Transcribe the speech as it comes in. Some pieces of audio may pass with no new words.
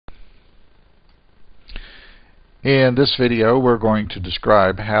In this video, we're going to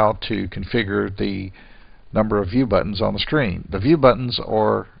describe how to configure the number of view buttons on the screen. The view buttons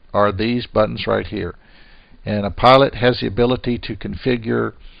are these buttons right here. And a pilot has the ability to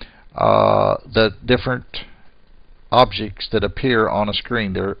configure the different objects that appear on a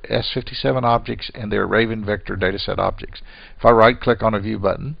screen. They're S57 objects and they're Raven Vector dataset objects. If I right-click on a view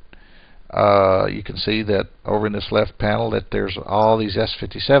button, you can see that over in this left panel that there's all these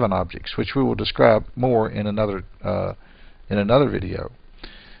S57 objects, which we will describe more in another video.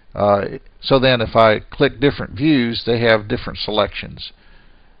 So then if I click different views, they have different selections.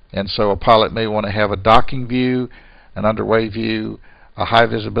 And so a pilot may want to have a docking view, an underway view, a high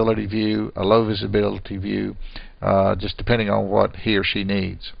visibility view, a low visibility view, just depending on what he or she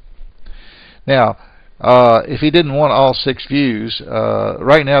needs. Now, if he didn't want all 6 views,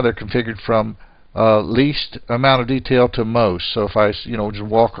 right now they're configured from least amount of detail to most. So if I just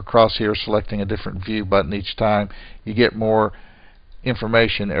walk across here selecting a different view button each time, you get more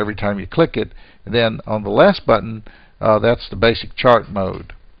information every time you click it. And then on the last button, that's the basic chart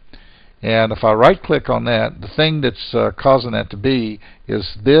mode. And if I right click on that, the thing that's causing that to be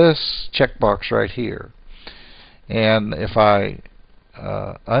is this checkbox right here. And if I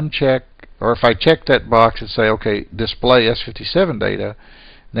uncheck, or if I check that box and say, okay, display S57 data,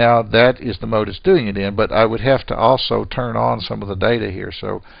 now that is the mode it's doing it in, but I would have to also turn on some of the data here.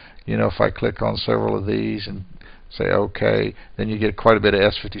 So, if I click on several of these and say OK, then you get quite a bit of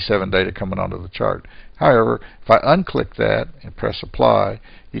S57 data coming onto the chart. However, if I unclick that and press apply,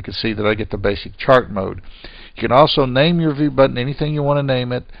 you can see that I get the basic chart mode. You can also name your view button anything you want to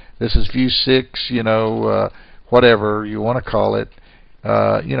name it. This is view 6, whatever you want to call it.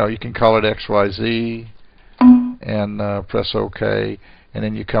 You can call it XYZ and press OK, and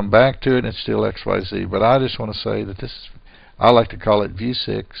then you come back to it and it's still XYZ. But I just want to say that I like to call it view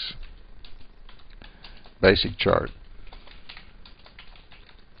 6 basic chart.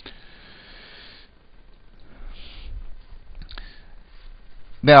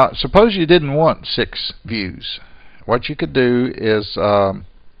 Now, suppose you didn't want 6 views. What you could do is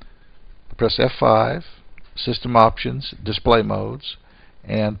press F5, System Options, Display Modes,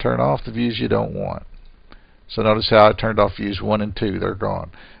 and turn off the views you don't want. So notice how I turned off views 1 and 2. They're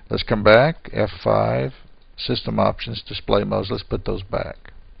gone. Let's come back, F5, System Options, Display Modes. Let's put those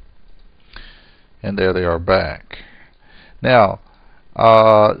back. And there they are back. Now,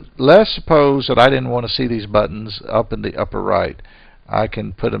 let's suppose that I didn't want to see these buttons up in the upper right. I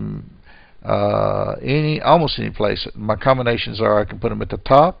can put them almost any place. My combinations are I can put them at the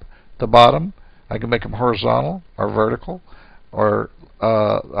top, the bottom. I can make them horizontal or vertical, or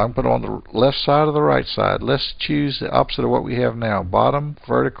I can put them on the left side or the right side. Let's choose the opposite of what we have now: bottom,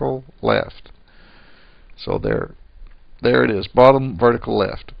 vertical, left. So there it is: bottom, vertical,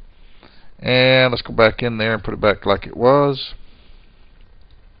 left. And let's go back in there and put it back like it was.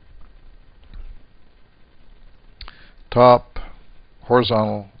 Top,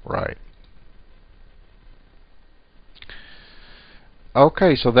 horizontal, right.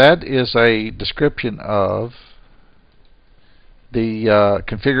 Okay, so that is a description of the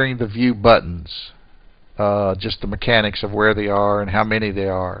configuring the view buttons, just the mechanics of where they are and how many they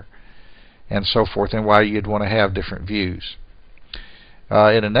are, and so forth, and why you'd want to have different views.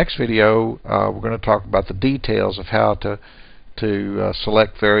 In the next video, we're going to talk about the details of how to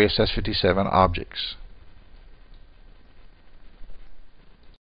select various S57 objects.